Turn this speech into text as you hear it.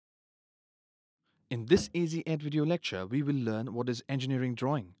In this EzEd video lecture, we will learn what is engineering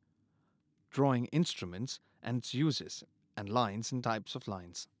drawing, drawing instruments and its uses, and lines and types of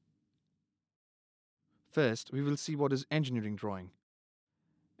lines. First, we will see what is engineering drawing.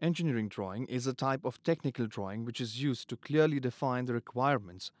 Engineering drawing is a type of technical drawing which is used to clearly define the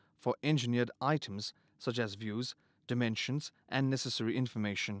requirements for engineered items such as views, dimensions, and necessary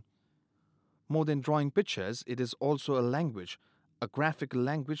information. More than drawing pictures, it is also a language, a graphical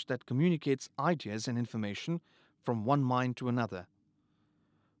language that communicates ideas and information from one mind to another.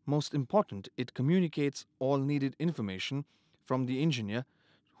 Most important, it communicates all needed information from the engineer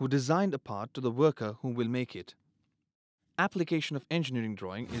who designed a part to the worker who will make it. Application of engineering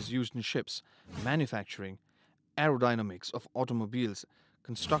drawing is used in ships, manufacturing, aerodynamics of automobiles,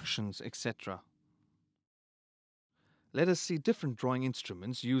 constructions, etc. Let us see different drawing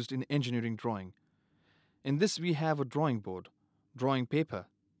instruments used in engineering drawing. In this we have a drawing board, drawing paper,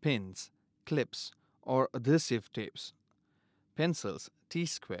 pins, clips or adhesive tapes, pencils,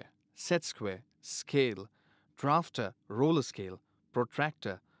 T-square, set square, scale, drafter, roller scale,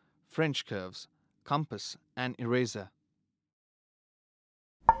 protractor, French curves, compass and eraser.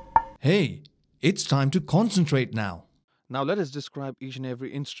 Hey, it's time to concentrate now. Now let us describe each and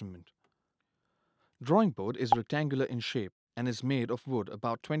every instrument. Drawing board is rectangular in shape and is made of wood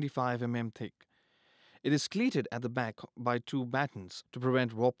about 25 mm thick. It is cleated at the back by two battens to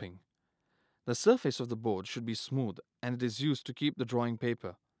prevent warping. The surface of the board should be smooth and it is used to keep the drawing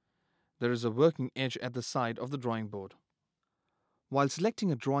paper. There is a working edge at the side of the drawing board. While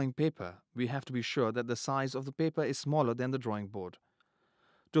selecting a drawing paper, we have to be sure that the size of the paper is smaller than the drawing board.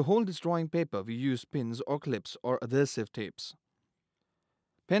 To hold this drawing paper, we use pins or clips or adhesive tapes.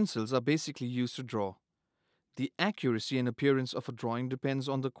 Pencils are basically used to draw. The accuracy and appearance of a drawing depends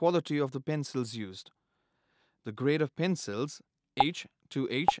on the quality of the pencils used. The grade of pencils, H,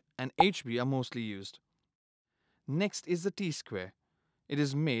 2H and HB are mostly used. Next is the T-square. It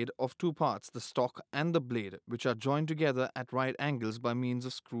is made of two parts, the stock and the blade, which are joined together at right angles by means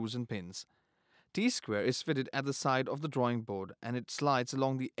of screws and pins. T-square is fitted at the side of the drawing board and it slides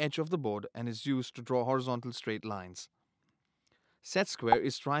along the edge of the board and is used to draw horizontal straight lines. Set square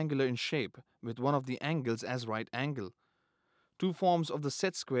is triangular in shape with one of the angles as right angle. Two forms of the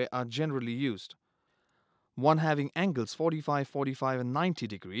set square are generally used. One having angles 45, 45 and 90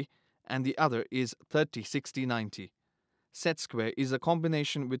 degree and the other is 30, 60, 90. Set square is a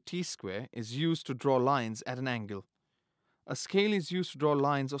combination with T-square is used to draw lines at an angle. A scale is used to draw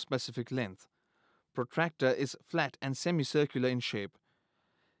lines of specific length. Protractor is flat and semicircular in shape.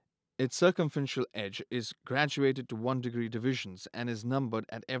 Its circumferential edge is graduated to 1-degree divisions and is numbered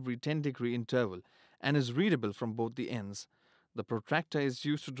at every 10-degree interval and is readable from both the ends. The protractor is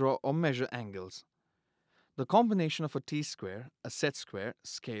used to draw or measure angles. The combination of a T-square, a set square,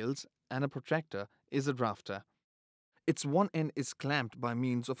 scales, and a protractor is a drafter. Its one end is clamped by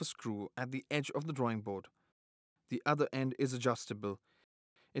means of a screw at the edge of the drawing board. The other end is adjustable.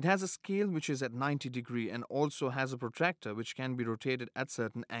 It has a scale which is at 90 degree and also has a protractor which can be rotated at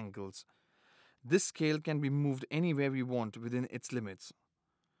certain angles. This scale can be moved anywhere we want within its limits.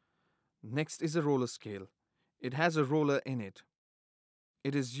 Next is a roller scale. It has a roller in it.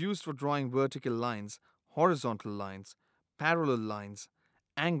 It is used for drawing vertical lines, horizontal lines, parallel lines,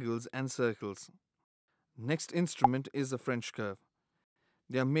 angles and circles. Next instrument is the French curve.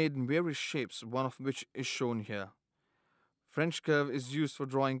 They are made in various shapes, one of which is shown here. French curve is used for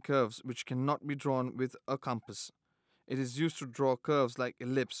drawing curves which cannot be drawn with a compass. It is used to draw curves like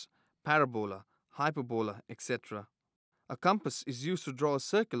ellipse, parabola, hyperbola, etc. A compass is used to draw a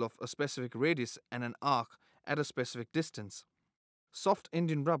circle of a specific radius and an arc at a specific distance. Soft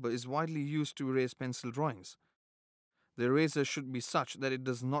Indian rubber is widely used to erase pencil drawings. The eraser should be such that it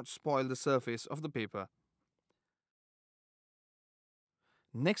does not spoil the surface of the paper.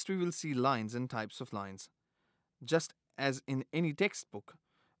 Next we will see lines and types of lines. Just as in any textbook,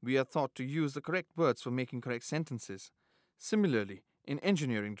 we are taught to use the correct words for making correct sentences. Similarly, in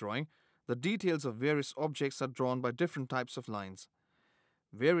engineering drawing, the details of various objects are drawn by different types of lines.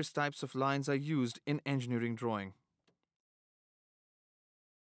 Various types of lines are used in engineering drawing.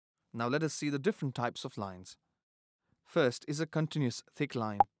 Now let us see the different types of lines. First is a continuous thick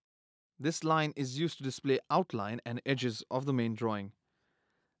line. This line is used to display outline and edges of the main drawing.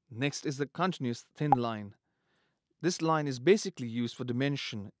 Next is the continuous thin line. This line is basically used for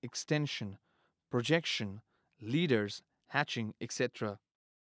dimension, extension, projection, leaders, hatching, etc.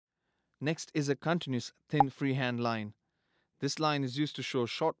 Next is a continuous thin freehand line. This line is used to show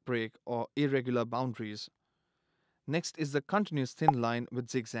short break or irregular boundaries. Next is the continuous thin line with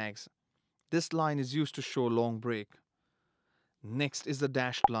zigzags. This line is used to show long break. Next is the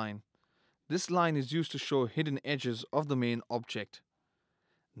dashed line. This line is used to show hidden edges of the main object.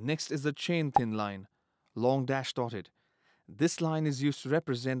 Next is the chain thin line, long dash dotted. This line is used to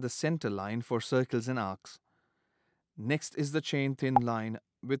represent the center line for circles and arcs. Next is the chain thin line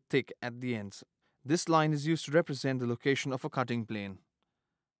with thick at the ends. This line is used to represent the location of a cutting plane.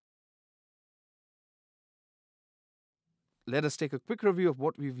 Let us take a quick review of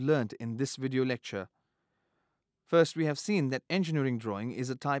what we've learned in this video lecture. First, we have seen that engineering drawing is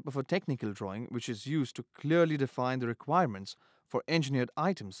a type of a technical drawing which is used to clearly define the requirements for engineered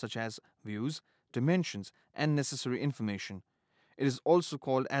items such as views, dimensions, and necessary information. It is also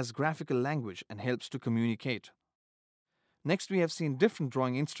called as graphical language and helps to communicate. Next, we have seen different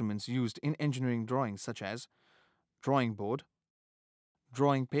drawing instruments used in engineering drawings such as drawing board,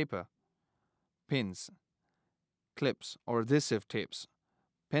 drawing paper, pins, clips or adhesive tapes,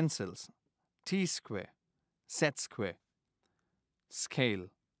 pencils, T-square, set square, scale,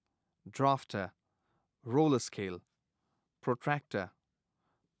 drafter, roller scale, protractor,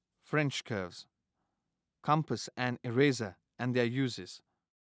 French curves, compass and eraser and their uses.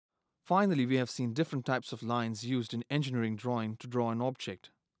 Finally, we have seen different types of lines used in engineering drawing to draw an object.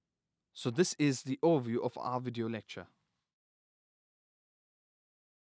 So this is the overview of our video lecture.